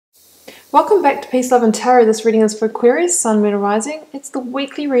Welcome back to Peace, Love and Tarot. This reading is for Aquarius, Sun, Moon, and Rising. It's the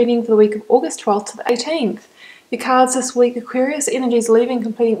weekly reading for the week of August 12th to the 18th. The cards this week: Aquarius energies, leaving,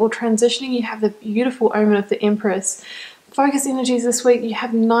 completing, or transitioning. You have the beautiful omen of the Empress. Focus energies this week: you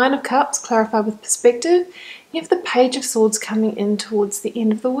have Nine of Cups, clarify with perspective. You have the Page of Swords coming in towards the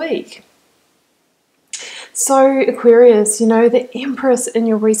end of the week. So Aquarius, you know, the Empress in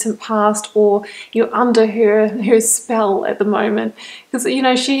your recent past, or you're under her spell at the moment, because, you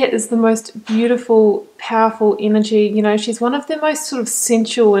know, she is the most beautiful, powerful energy. You know, she's one of the most sort of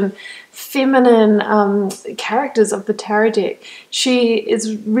sensual and feminine characters of the tarot deck. She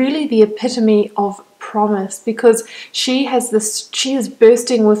is really the epitome of promise, because she is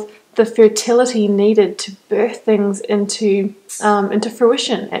bursting with the fertility needed to birth things into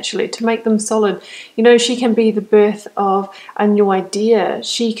fruition, actually, to make them solid. You know, she can be the birth of a new idea.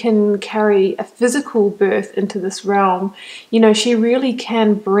 She can carry a physical birth into this realm. You know, she really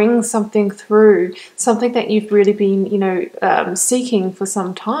can bring something through, something that you've really been, you know, seeking for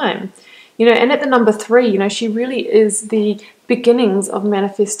some time. You know, and at the number 3, you know, she really is the beginnings of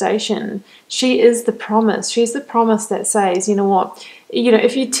manifestation. She is the promise. She's the promise that says, you know what, you know,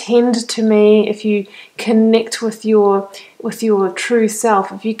 if you tend to me, if you connect with your true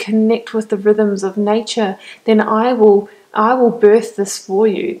self, if you connect with the rhythms of nature, then I will birth this for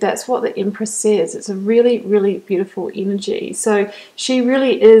you. That's what the Empress says. It's a really, really beautiful energy. So she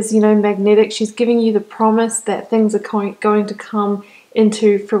really is, you know, magnetic. She's giving you the promise that things are going to come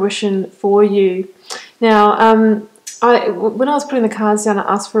into fruition for you. Now, when I was putting the cards down,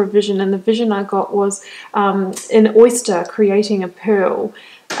 I asked for a vision, and the vision I got was an oyster creating a pearl.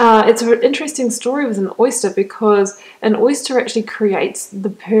 It's an interesting story with an oyster, because an oyster actually creates the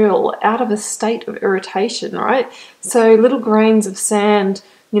pearl out of a state of irritation, right? So little grains of sand,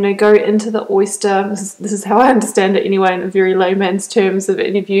 you know, go into the oyster. This is how I understand it anyway, in a very layman's terms. If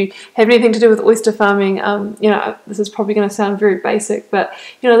any of you have anything to do with oyster farming, you know, this is probably going to sound very basic, but,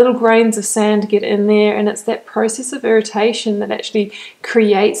 you know, little grains of sand get in there, and it's that process of irritation that actually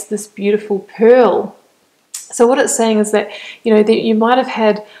creates this beautiful pearl. So what it's saying is that, you know, that you might have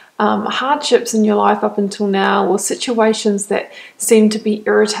had hardships in your life up until now, or situations that seem to be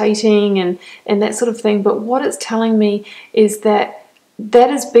irritating and that sort of thing. But what it's telling me is that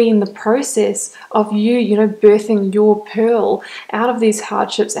has been the process of you, you know, birthing your pearl out of these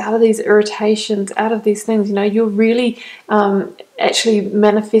hardships, out of these irritations, out of these things. You know, you're really actually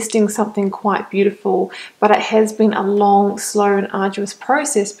manifesting something quite beautiful, but it has been a long, slow and arduous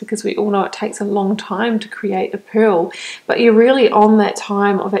process, because we all know it takes a long time to create a pearl. But you're really on that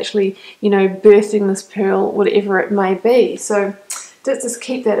time of actually, you know, birthing this pearl, whatever it may be. So let's just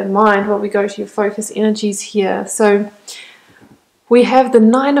keep that in mind while we go to your focus energies here. So we have the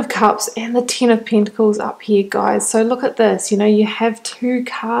Nine of Cups and the Ten of Pentacles up here, guys. So look at this. You know, you have 2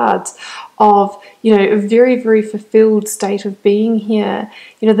 cards of, you know, a very, very fulfilled state of being here.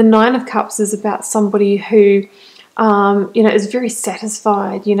 You know, the Nine of Cups is about somebody who, you know, is very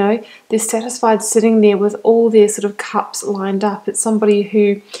satisfied. You know, they're satisfied sitting there with all their sort of cups lined up. It's somebody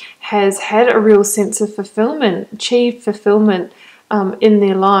who has had a real sense of fulfillment, achieved fulfillment in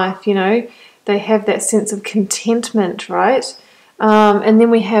their life. You know, they have that sense of contentment, right? And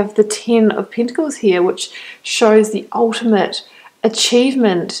then we have the Ten of Pentacles here, which shows the ultimate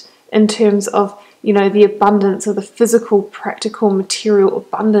achievement in terms of, you know, the abundance, or the physical, practical, material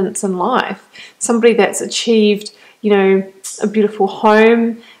abundance in life. Somebody that's achieved, you know, a beautiful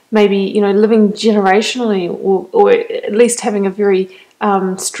home, maybe, you know, living generationally, or at least having a very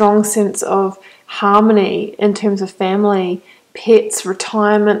strong sense of harmony in terms of family, pets,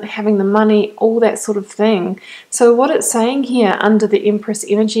 retirement, having the money, all that sort of thing. So what it's saying here under the Empress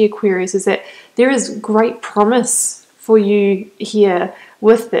energy, Aquarius, is that there is great promise for you here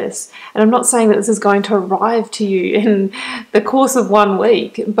with this. And I'm not saying that this is going to arrive to you in the course of 1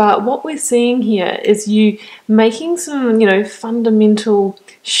 week, but what we're seeing here is you making some, you know, fundamental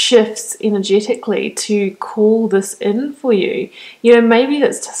shifts energetically to call this in for you. You know, maybe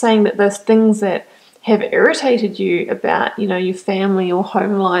that's saying that there's things that have irritated you about, you know, your family or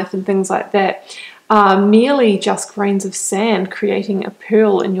home life and things like that, are merely just grains of sand creating a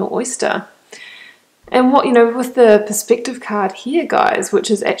pearl in your oyster. And what, you know, with the perspective card here, guys,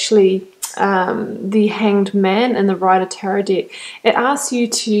 which is actually the Hanged Man in the Rider Tarot deck, it asks you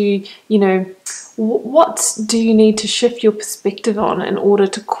to, you know, what do you need to shift your perspective on in order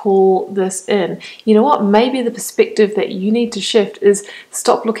to call this in? You know what? Maybe the perspective that you need to shift is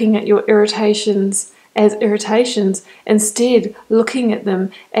stop looking at your irritations as irritations, instead looking at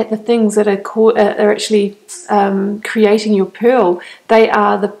them, at the things that are actually creating your pearl. They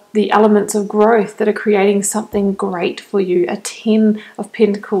are the elements of growth that are creating something great for you, a 10 of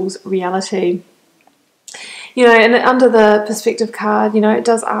Pentacles reality. You know, and under the perspective card, you know, it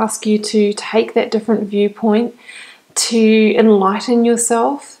does ask you to take that different viewpoint, to enlighten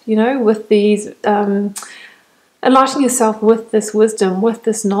yourself, you know, with these enlighten yourself with this wisdom, with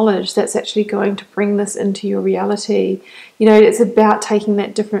this knowledge that's actually going to bring this into your reality. You know, it's about taking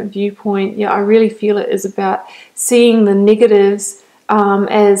that different viewpoint. Yeah, I really feel it is about seeing the negatives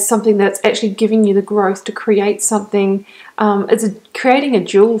as something that's actually giving you the growth to create something. It's creating a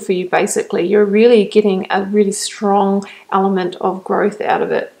jewel for you, basically. You're really getting a really strong element of growth out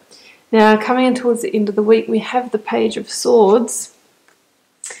of it. Now, coming in towards the end of the week, we have the Page of Swords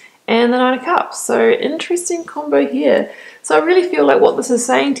and the Nine of Cups. So interesting combo here. So I really feel like what this is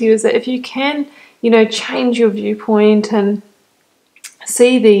saying to you is that if you can, you know, change your viewpoint and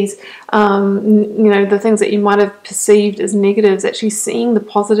see these, you know, the things that you might have perceived as negatives, actually seeing the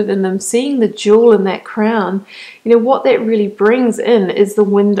positive in them, seeing the jewel in that crown, you know, what that really brings in is the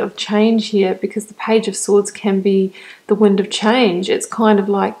wind of change here, because the Page of Swords can be the wind of change. It's kind of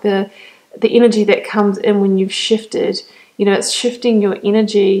like the energy that comes in when you've shifted. You know, it's shifting your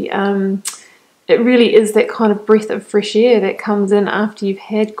energy. It really is that kind of breath of fresh air that comes in after you've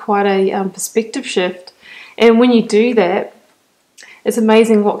had quite a perspective shift. And when you do that, it's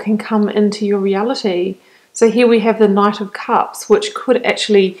amazing what can come into your reality. So here we have the Knight of Cups, which could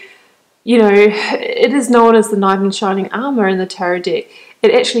actually, you know, it is known as the Knight in Shining Armor in the tarot deck.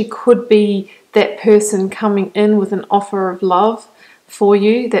 It actually could be that person coming in with an offer of love for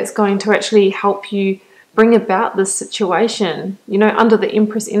you that's going to actually help you bring about this situation. You know, under the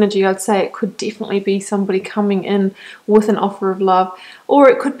Empress energy, I'd say it could definitely be somebody coming in with an offer of love, or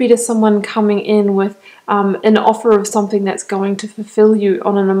it could be to someone coming in with an offer of something that's going to fulfill you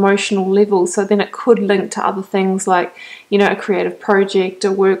on an emotional level. So then it could link to other things like, you know, a creative project,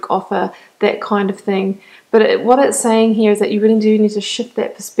 a work offer, that kind of thing. But what it's saying here is that you really do need to shift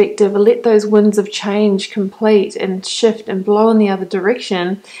that perspective and let those winds of change complete and shift and blow in the other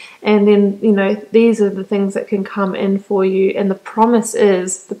direction. And then, you know, these are the things that can come in for you. And the promise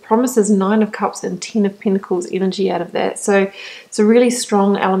is Nine of Cups and 10 of Pentacles energy out of that. So it's a really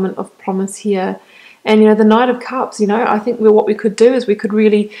strong element of promise here. And, you know, the Knight of Cups, you know, I think what we could do is we could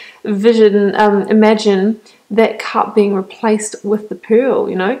really imagine that cup being replaced with the pearl.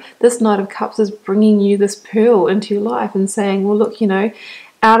 You know, this Knight of Cups is bringing you this pearl into your life and saying, well, look, you know,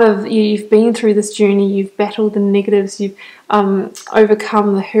 you've been through this journey, you've battled the negatives, you've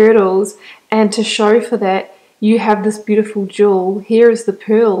overcome the hurdles, and to show for that, you have this beautiful jewel. Here is the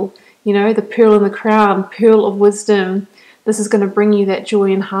pearl, you know, the pearl in the crown, pearl of wisdom. This is going to bring you that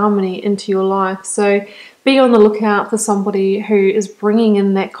joy and harmony into your life. So be on the lookout for somebody who is bringing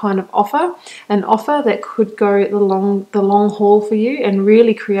in that kind of offer, an offer that could go the long haul for you and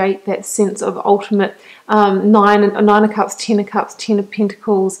really create that sense of ultimate Nine of Cups, 10 of Cups, 10 of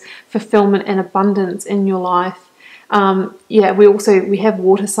Pentacles, fulfillment and abundance in your life. Yeah, we have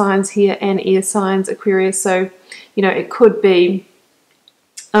water signs here and air signs, Aquarius. So, you know, it could be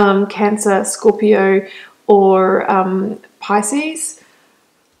Cancer, Scorpio, or Pisces.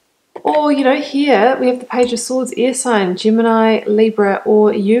 Or, you know, here we have the Page of Swords, air sign, Gemini, Libra,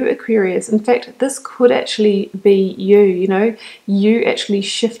 or you, Aquarius. In fact, this could actually be you, you know, you actually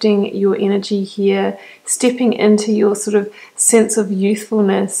shifting your energy here, stepping into your sort of sense of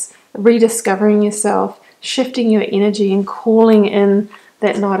youthfulness, rediscovering yourself, shifting your energy and calling in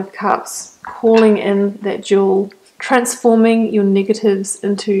that Knight of Cups, calling in that jewel, transforming your negatives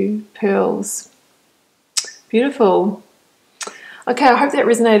into pearls. Beautiful. Okay, I hope that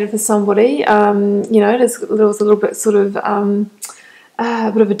resonated for somebody. You know, it was a little bit sort of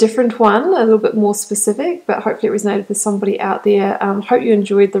a bit of a different one, a little bit more specific, but hopefully it resonated for somebody out there. Hope you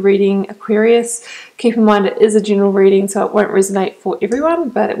enjoyed the reading, Aquarius. Keep in mind it is a general reading, so it won't resonate for everyone,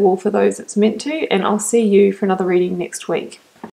 but it will for those it's meant to, and I'll see you for another reading next week.